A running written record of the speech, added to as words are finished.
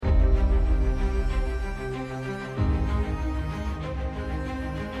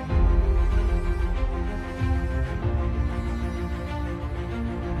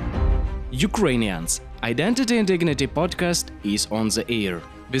Ukrainians, Identity and Dignity podcast is on the air.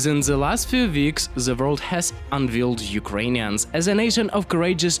 Within the last few weeks, the world has unveiled Ukrainians as a nation of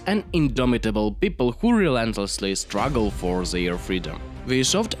courageous and indomitable people who relentlessly struggle for their freedom. We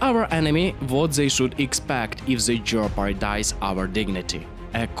showed our enemy what they should expect if they jeopardize our dignity,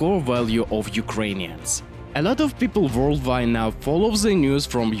 a core value of Ukrainians. A lot of people worldwide now follow the news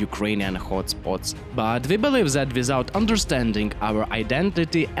from Ukrainian hotspots, but we believe that without understanding our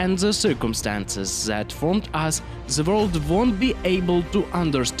identity and the circumstances that formed us, the world won't be able to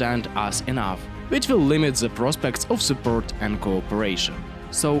understand us enough, which will limit the prospects of support and cooperation.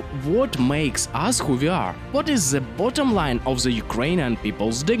 So, what makes us who we are? What is the bottom line of the Ukrainian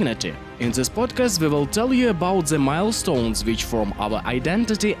people's dignity? In this podcast, we will tell you about the milestones which form our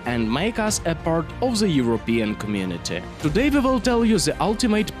identity and make us a part of the European community. Today, we will tell you the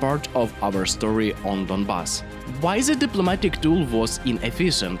ultimate part of our story on Donbas. Why the diplomatic tool was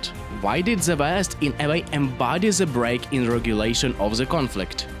inefficient? Why did the West in a way embody the break in regulation of the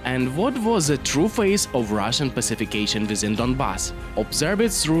conflict? And what was the true face of Russian pacification within Donbas? Observe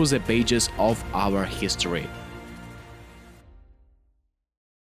it through the pages of our history.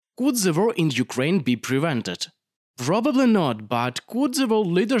 Could the war in Ukraine be prevented? Probably not, but could the world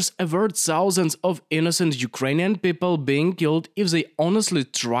leaders avert thousands of innocent Ukrainian people being killed if they honestly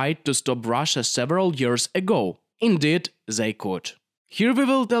tried to stop Russia several years ago? Indeed, they could. Here we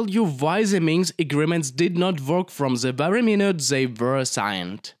will tell you why the Minsk agreements did not work from the very minute they were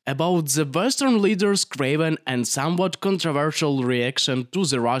signed, about the Western leaders' craven and somewhat controversial reaction to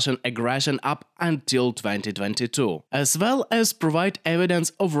the Russian aggression up until 2022, as well as provide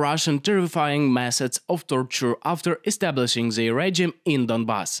evidence of Russian terrifying methods of torture after establishing their regime in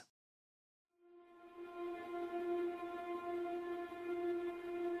Donbas.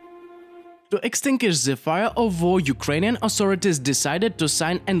 To extinguish the fire of war, Ukrainian authorities decided to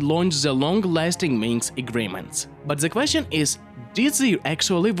sign and launch the long-lasting Minsk agreements. But the question is, did they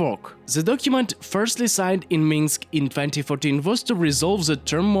actually work? The document, firstly signed in Minsk in 2014, was to resolve the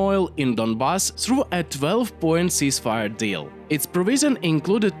turmoil in Donbas through a 12-point ceasefire deal. Its provision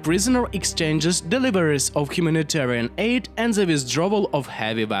included prisoner exchanges, deliveries of humanitarian aid, and the withdrawal of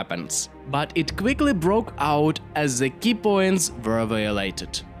heavy weapons. But it quickly broke out as the key points were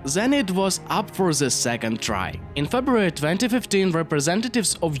violated. Then it was up for the second try. In February 2015,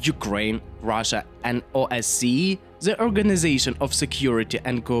 representatives of Ukraine, Russia and OSCE, the Organization of Security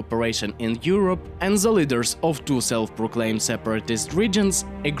and Cooperation in Europe, and the leaders of two self-proclaimed separatist regions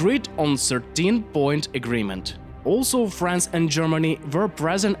agreed on 13-point agreement. Also, France and Germany were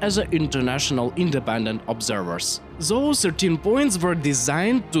present as international independent observers. Those 13 points were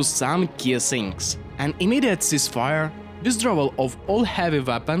designed to some key things: an immediate ceasefire, withdrawal of all heavy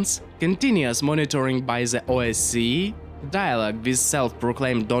weapons, continuous monitoring by the OSCE, dialogue with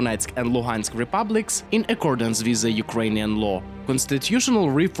self-proclaimed Donetsk and Luhansk republics in accordance with the Ukrainian law,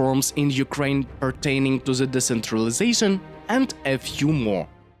 constitutional reforms in Ukraine pertaining to the decentralization, and a few more.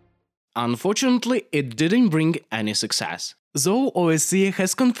 Unfortunately, it didn't bring any success. Though OSCE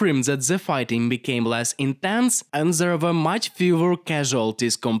has confirmed that the fighting became less intense and there were much fewer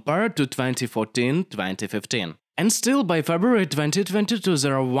casualties compared to 2014-2015. And still, by February 2022,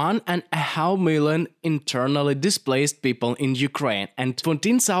 there are 1.5 million internally displaced people in Ukraine and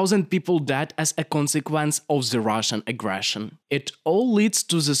 14,000 people died as a consequence of the Russian aggression. It all leads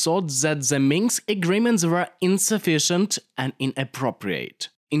to the thought that the Minsk agreements were insufficient and inappropriate.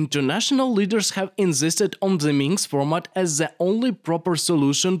 International leaders have insisted on the Minsk format as the only proper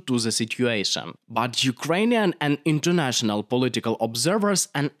solution to the situation. But Ukrainian and international political observers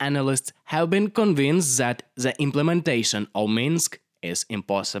and analysts have been convinced that the implementation of Minsk is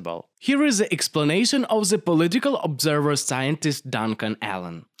impossible. Here is the explanation of the political observer scientist Duncan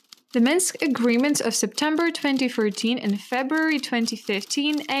Allen. The Minsk agreements of September 2014 and February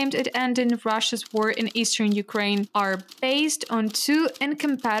 2015, aimed at ending Russia's war in eastern Ukraine, are based on two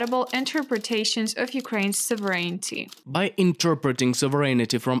incompatible interpretations of Ukraine's sovereignty. By interpreting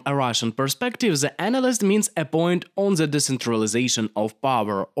sovereignty from a Russian perspective, the analyst means a point on the decentralization of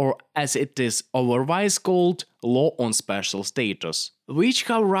power, or as it is otherwise called, law on special status, which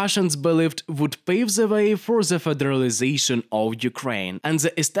how Russians believed would pave the way for the federalization of Ukraine and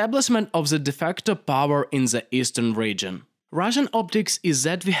the establishment of the de facto power in the eastern region. Russian optics is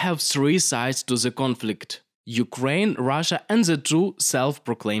that we have three sides to the conflict: Ukraine, Russia and the two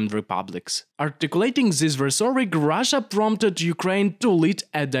self-proclaimed republics. Articulating this rhetoric, Russia prompted Ukraine to lead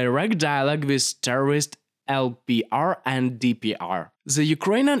a direct dialogue with terrorist LPR and DPR. The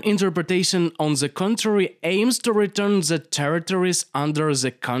Ukrainian interpretation, on the contrary, aims to return the territories under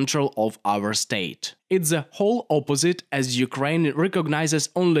the control of our state. It's the whole opposite, as Ukraine recognizes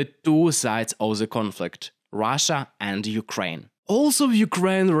only two sides of the conflict – Russia and Ukraine. Also,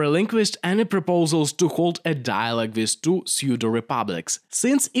 Ukraine relinquished any proposals to hold a dialogue with two pseudo-republics,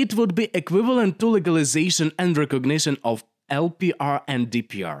 since it would be equivalent to legalization and recognition of LPR and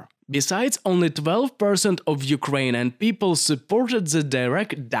DPR. Besides, only 12% of Ukrainian people supported the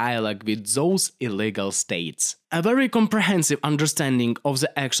direct dialogue with those illegal states. A very comprehensive understanding of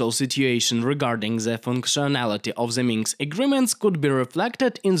the actual situation regarding the functionality of the Minsk agreements could be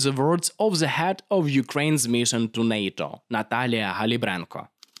reflected in the words of the head of Ukraine's mission to NATO, Natalia Galibrenko.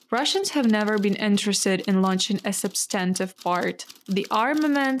 Russians have never been interested in launching a substantive part. The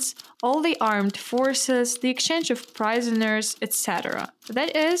armaments, all the armed forces, the exchange of prisoners, etc.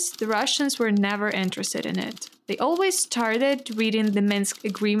 That is, the Russians were never interested in it. They always started reading the Minsk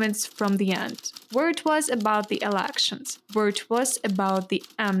agreements from the end, where it was about the elections, where it was about the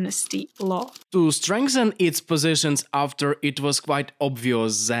amnesty law. To strengthen its positions after it was quite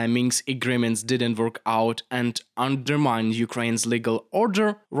obvious the Minsk agreements didn't work out and undermined Ukraine's legal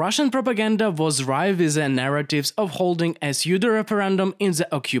order, Russian propaganda was rife with the narratives of holding a pseudo-referendum in the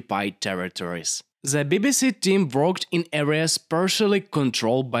occupied territories. The BBC team worked in areas partially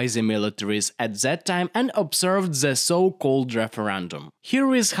controlled by the militaries at that time and observed the so-called referendum.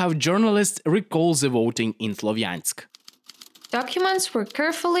 Here is how journalists recall the voting in Slovyansk. Documents were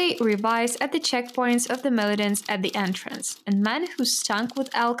carefully revised at the checkpoints of the militants at the entrance, and men who stunk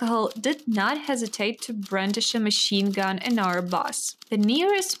with alcohol did not hesitate to brandish a machine gun in our bus. The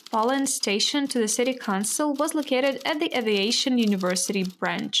nearest polling station to the city council was located at the Aviation University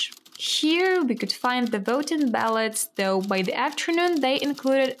branch. Here we could find the voting ballots, though by the afternoon they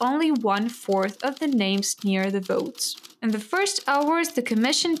included only 1/4 of the names near the votes. In the first hours, the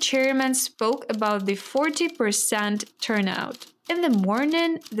commission chairman spoke about the 40% turnout. In the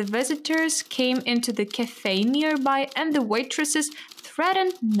morning, the visitors came into the cafe nearby and the waitresses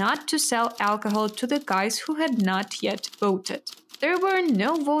threatened not to sell alcohol to the guys who had not yet voted. There were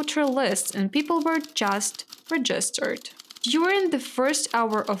no voter lists and people were just registered. During the first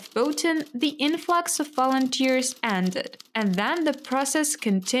hour of voting, the influx of volunteers ended, and then the process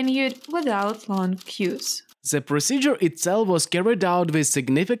continued without long queues. The procedure itself was carried out with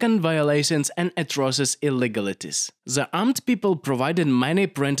significant violations and atrocious illegalities. The armed people provided many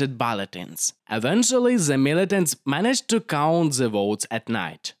printed bulletins. Eventually, the militants managed to count the votes at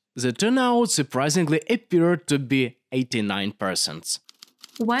night. The turnout surprisingly appeared to be 89%.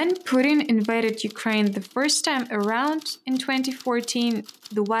 When Putin invaded Ukraine the first time around in 2014,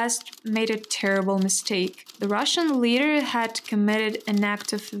 the West made a terrible mistake. The Russian leader had committed an act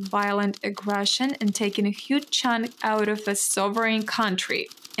of violent aggression and taken a huge chunk out of a sovereign country,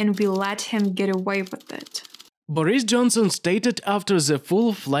 and we let him get away with it. Boris Johnson stated after the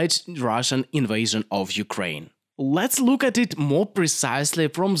full-fledged Russian invasion of Ukraine. Let's look at it more precisely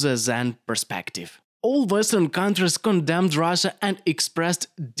from the then perspective. All Western countries condemned Russia and expressed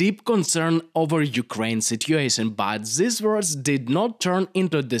deep concern over Ukraine's situation, but these words did not turn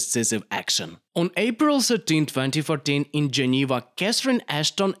into decisive action. On April 13, 2014, in Geneva, Catherine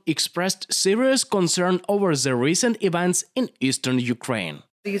Ashton expressed serious concern over the recent events in eastern Ukraine.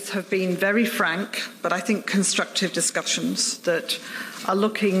 These have been very frank, but I think constructive discussions that are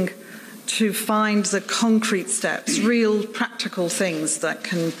looking to find the concrete steps, real practical things that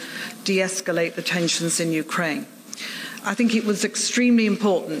can de-escalate the tensions in Ukraine. I think it was extremely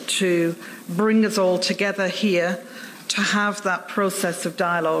important to bring us all together here to have that process of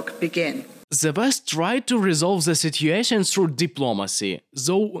dialogue begin. The West tried to resolve the situation through diplomacy,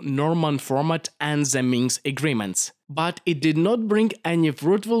 though Norman format and the Minsk agreements. But it did not bring any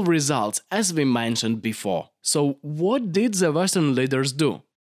fruitful results, as we mentioned before. So what did the Western leaders do?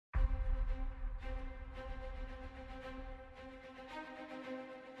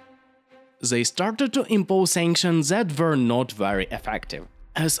 They started to impose sanctions that were not very effective.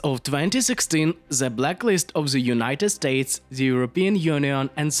 As of 2016, the blacklist of the United States, the European Union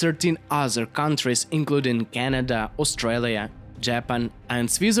and 13 other countries, including Canada, Australia, Japan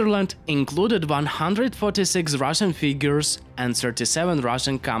and Switzerland, included 146 Russian figures and 37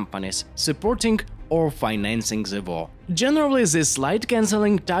 Russian companies supporting or financing the war. Generally, this slight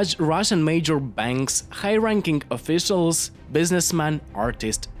cancelling touched Russian major banks, high-ranking officials, businessmen,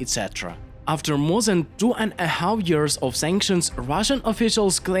 artists, etc. After more than 2.5 years of sanctions, Russian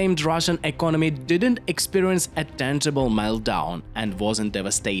officials claimed Russian economy didn't experience a tangible meltdown and wasn't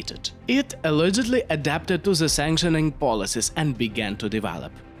devastated. It allegedly adapted to the sanctioning policies and began to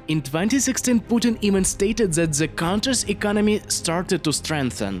develop. In 2016, Putin even stated that the country's economy started to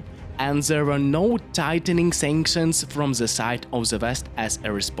strengthen, and there were no tightening sanctions from the side of the West as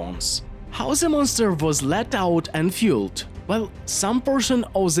a response. How the monster was let out and fueled? Well, some portion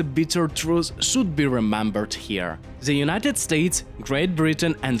of the bitter truth should be remembered here. The United States, Great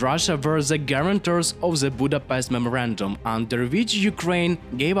Britain and Russia were the guarantors of the Budapest Memorandum, under which Ukraine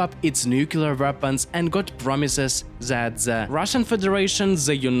gave up its nuclear weapons and got promises that the Russian Federation,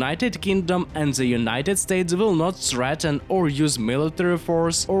 the United Kingdom and the United States will not threaten or use military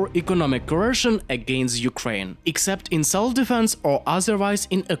force or economic coercion against Ukraine, except in self-defense or otherwise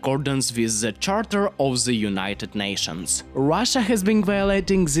in accordance with the Charter of the United Nations. Russia has been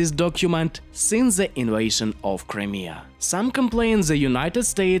violating this document since the invasion of Crimea. Some complain the United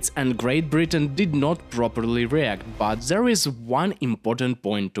States and Great Britain did not properly react, but there is one important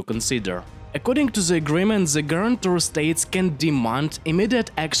point to consider. According to the agreement, the guarantor states can demand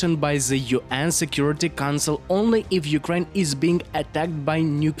immediate action by the UN Security Council only if Ukraine is being attacked by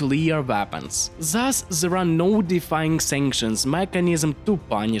nuclear weapons. Thus, there are no defined sanctions mechanism to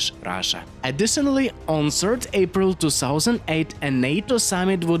punish Russia. Additionally, on 3rd April 2008, a NATO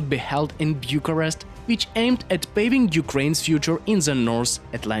summit would be held in Bucharest, which aimed at paving Ukraine's future in the North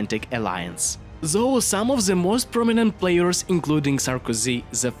Atlantic Alliance. Though some of the most prominent players, including Sarkozy,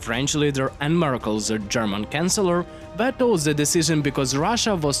 the French leader, and Merkel, the German chancellor, vetoed the decision because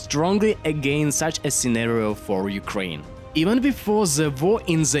Russia was strongly against such a scenario for Ukraine. Even before the war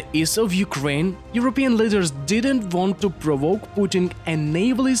in the east of Ukraine, European leaders didn't want to provoke Putin and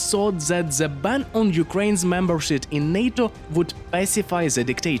naively thought that the ban on Ukraine's membership in NATO would pacify the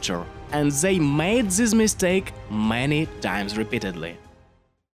dictator. And they made this mistake many times repeatedly.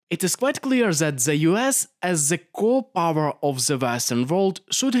 It is quite clear that the US, as the core power of the Western world,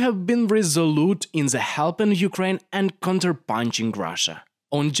 should have been resolute in the helping Ukraine and counterpunching Russia.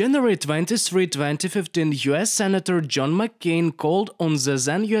 On January 23, 2015, US Senator John McCain called on the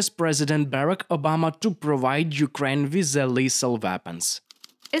then US President Barack Obama to provide Ukraine with the lethal weapons.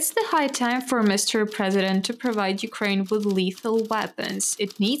 It's the high time for Mr. President to provide Ukraine with lethal weapons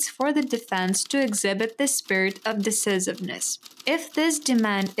it needs for the defense to exhibit the spirit of decisiveness. If this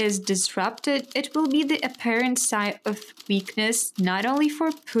demand is disrupted, it will be the apparent sign of weakness not only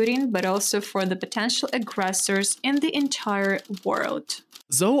for Putin but also for the potential aggressors in the entire world.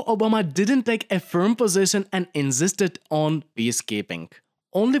 Though Obama didn't take a firm position and insisted on peacekeeping.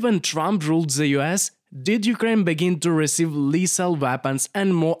 Only when Trump ruled the US did Ukraine begin to receive lethal weapons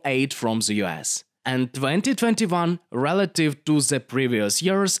and more aid from the US. And 2021, relative to the previous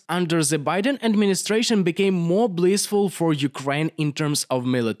years, under the Biden administration became more blissful for Ukraine in terms of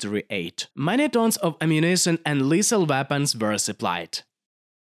military aid. Many tons of ammunition and lethal weapons were supplied.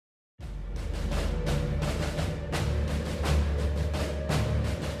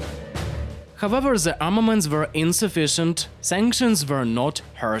 However, the armaments were insufficient, sanctions were not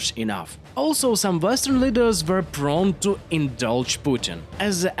harsh enough. Also, some Western leaders were prone to indulge Putin,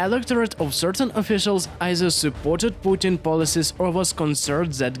 as the electorate of certain officials either supported Putin policies or was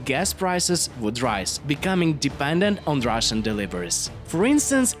concerned that gas prices would rise, becoming dependent on Russian deliveries. For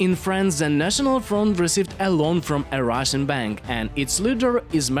instance, in France, the National Front received a loan from a Russian bank, and its leader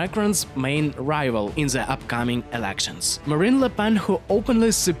is Macron's main rival in the upcoming elections. Marine Le Pen, who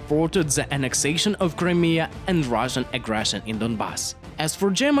openly supported the annexation of Crimea and Russian aggression in Donbas. As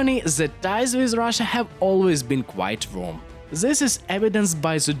for Germany, the ties with Russia have always been quite warm. This is evidenced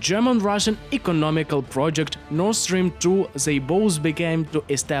by the German-Russian economical project Nord Stream 2 they both began to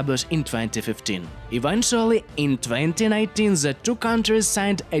establish in 2015. Eventually, in 2019, the two countries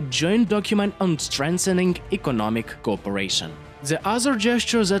signed a joint document on strengthening economic cooperation. The other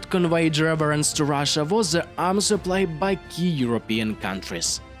gesture that conveyed reverence to Russia was the arms supply by key European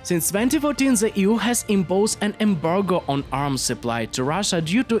countries. Since 2014, the EU has imposed an embargo on arms supply to Russia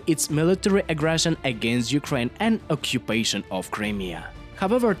due to its military aggression against Ukraine and occupation of Crimea.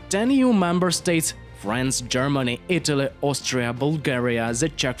 However, 10 EU member states – France, Germany, Italy, Austria, Bulgaria, the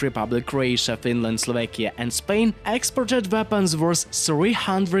Czech Republic, Croatia, Finland, Slovakia and Spain – exported weapons worth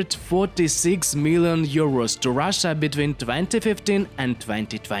 €346 million to Russia between 2015 and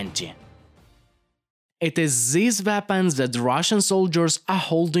 2020. It is these weapons that Russian soldiers are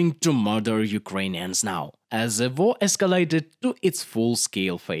holding to murder Ukrainians now, as the war escalated to its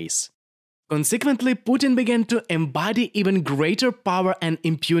full-scale phase. Consequently, Putin began to embody even greater power and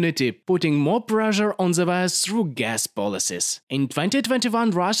impunity, putting more pressure on the West through gas policies. In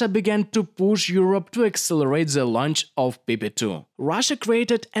 2021, Russia began to push Europe to accelerate the launch of PP2. Russia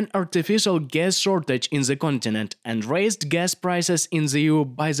created an artificial gas shortage in the continent and raised gas prices in the EU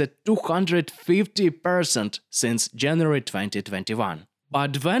by the 250% since January 2021.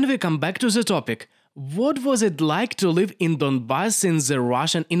 But when we come back to the topic, what was it like to live in Donbas since the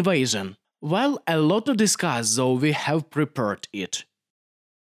Russian invasion? Well, a lot to discuss, though we have prepared it.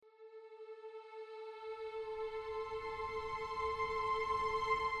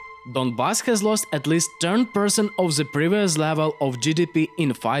 Donbas has lost at least 10% of the previous level of GDP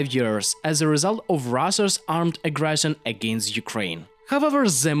in 5 years as a result of Russia's armed aggression against Ukraine. However,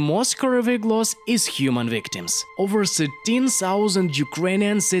 the most horrific loss is human victims. Over 13,000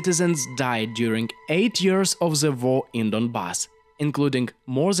 Ukrainian citizens died during 8 years of the war in Donbas, including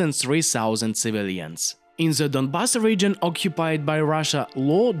more than 3,000 civilians. In the Donbas region occupied by Russia,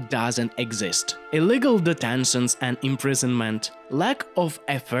 law doesn't exist. Illegal detentions and imprisonment, lack of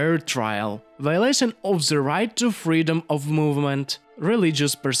a fair trial, violation of the right to freedom of movement,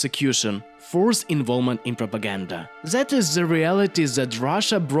 religious persecution, forced involvement in propaganda. That is the reality that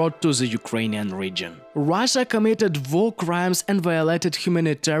Russia brought to the Ukrainian region. Russia committed war crimes and violated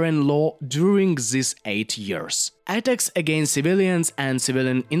humanitarian law during these 8 years. Attacks against civilians and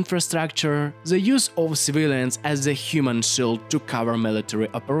civilian infrastructure, the use of civilians as a human shield to cover military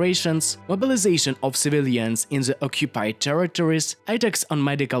operations, mobilization of civilians in the occupied territories, attacks on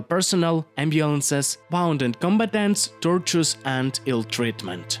medical personnel, ambulances, wounded combatants, tortures and ill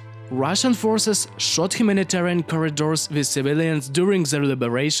treatment. Russian forces shot humanitarian corridors with civilians during the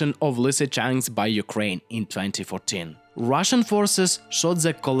liberation of Lysychansk by Ukraine in 2014. Russian forces shot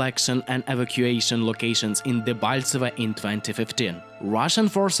the collection and evacuation locations in Debaltseve in 2015. Russian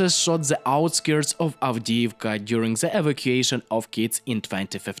forces shot the outskirts of Avdiivka during the evacuation of kids in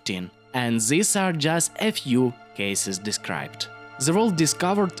 2015. And these are just a few cases described. The world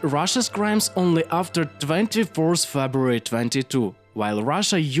discovered Russia's crimes only after 24th February 22. While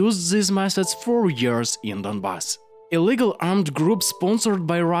Russia used these methods for years in Donbas. Illegal armed groups sponsored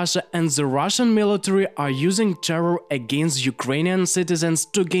by Russia and the Russian military are using terror against Ukrainian citizens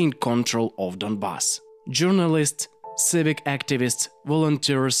to gain control of Donbas. Journalists, civic activists,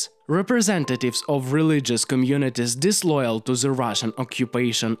 volunteers, representatives of religious communities disloyal to the Russian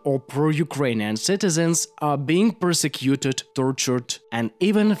occupation or pro-Ukrainian citizens are being persecuted, tortured, and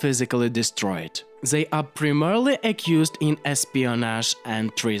even physically destroyed. They are primarily accused in espionage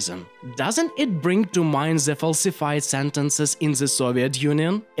and treason. Doesn't it bring to mind the falsified sentences in the Soviet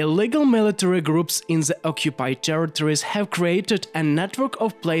Union? Illegal military groups in the occupied territories have created a network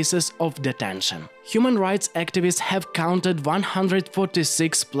of places of detention. Human rights activists have counted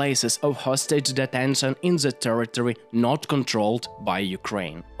 146 places of hostage detention in the territory not controlled by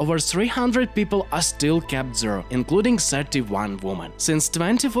Ukraine. Over 300 people are still kept there, including 31 women. Since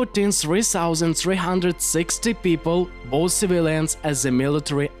 2014, 3,360 people, both civilians as the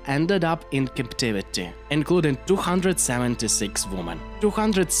military, ended up in captivity, including 276 women.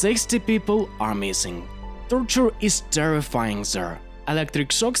 260 people are missing. Torture is terrifying there.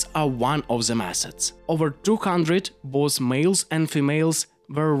 Electric shocks are one of the methods. Over 200, both males and females,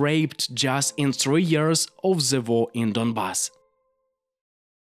 were raped just in 3 years of the war in Donbas.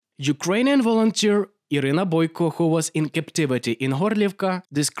 Ukrainian volunteer Irina Boyko, who was in captivity in Horlivka,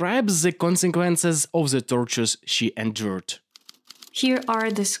 describes the consequences of the tortures she endured. Here are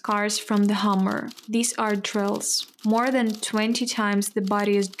the scars from the hammer. These are drills. More than 20 times the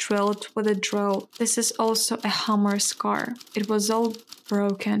body is drilled with a drill. This is also a hammer scar. It was all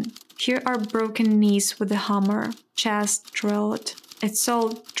broken. Here are broken knees with a hammer, chest drilled. It's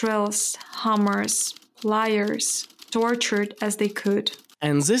all drills, hammers, pliers, tortured as they could.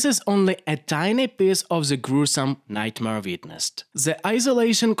 And this is only a tiny piece of the gruesome nightmare witnessed. The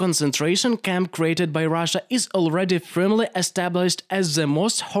isolation concentration camp created by Russia is already firmly established as the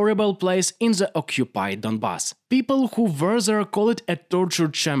most horrible place in the occupied Donbas. People who were there call it a torture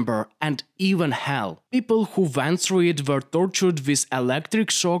chamber and even hell. People who went through it were tortured with electric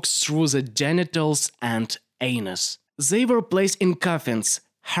shocks through the genitals and anus. They were placed in coffins,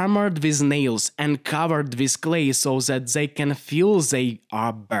 hammered with nails and covered with clay so that they can feel they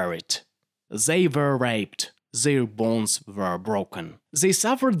are buried. They were raped. Their bones were broken. They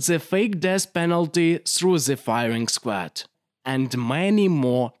suffered the fake death penalty through the firing squad. And many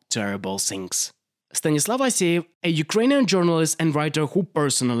more terrible things. Stanislav Aseyev, a Ukrainian journalist and writer who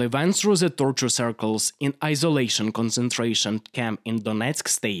personally went through the torture circles in isolation concentration camp in Donetsk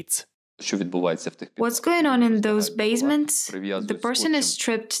states. What's going on in those basements? The person is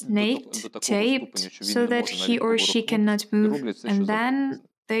stripped naked, taped, so that he or she cannot move, and then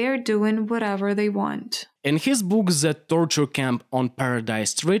they are doing whatever they want. In his book The Torture Camp on Paradise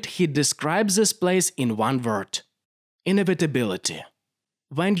Street, he describes this place in one word: inevitability.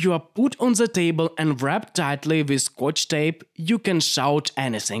 When you are put on the table and wrapped tightly with scotch tape, you can shout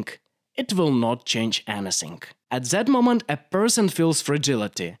anything. It will not change anything. At that moment, a person feels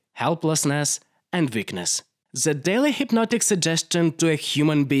fragility, helplessness, and weakness. The daily hypnotic suggestion to a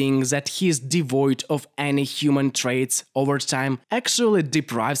human being that he is devoid of any human traits over time actually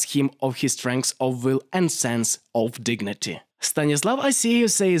deprives him of his strength of will and sense of dignity. Stanislav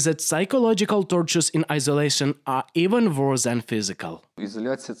Asiev says that psychological tortures in isolation are even worse than physical.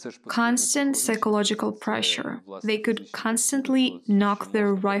 Constant psychological pressure. They could constantly knock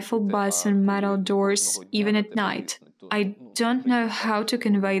their rifle butts on metal doors, even at night. I don't know how to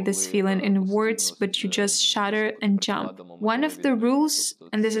convey this feeling in words, but you just shudder and jump. One of the rules,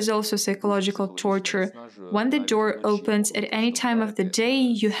 and this is also psychological torture, when the door opens at any time of the day,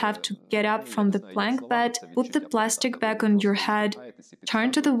 you have to get up from the plank bed, put the plastic bag on your head,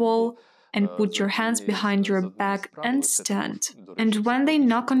 turn to the wall, and put your hands behind your back and stand. And when they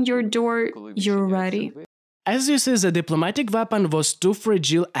knock on your door, you're ready. As you see, the diplomatic weapon was too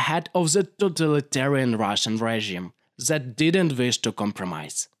fragile ahead of the totalitarian Russian regime that didn't wish to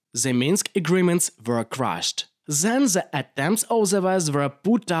compromise. The Minsk agreements were crushed. Then the attempts of the West were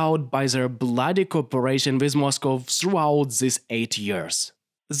put out by their bloody cooperation with Moscow throughout these 8 years.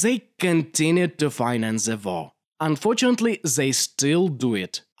 They continued to finance the war. Unfortunately, they still do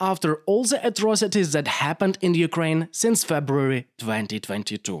it, after all the atrocities that happened in Ukraine since February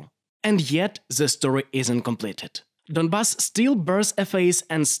 2022. And yet, the story isn't completed. Donbas still bears a face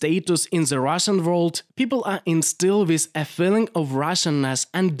and status in the Russian world. People are instilled with a feeling of Russianness,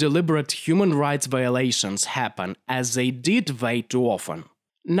 and deliberate human rights violations happen, as they did way too often.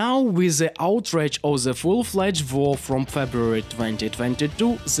 Now, with the outrage of the full-fledged war from February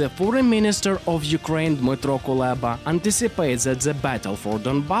 2022, the Foreign Minister of Ukraine Dmytro Kuleba anticipates that the battle for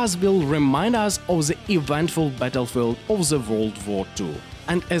Donbas will remind us of the eventful battlefield of the World War II.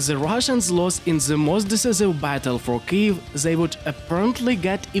 And as the Russians lost in the most decisive battle for Kyiv, they would apparently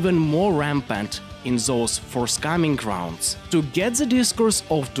get even more rampant in those forthcoming rounds. To get the discourse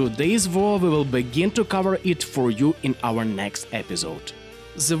of today's war, we will begin to cover it for you in our next episode.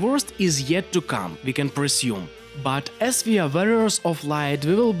 The worst is yet to come, we can presume. But as we are warriors of light,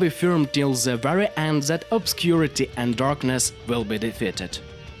 we will be firm till the very end that obscurity and darkness will be defeated.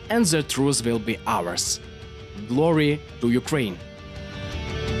 And the truth will be ours. Glory to Ukraine!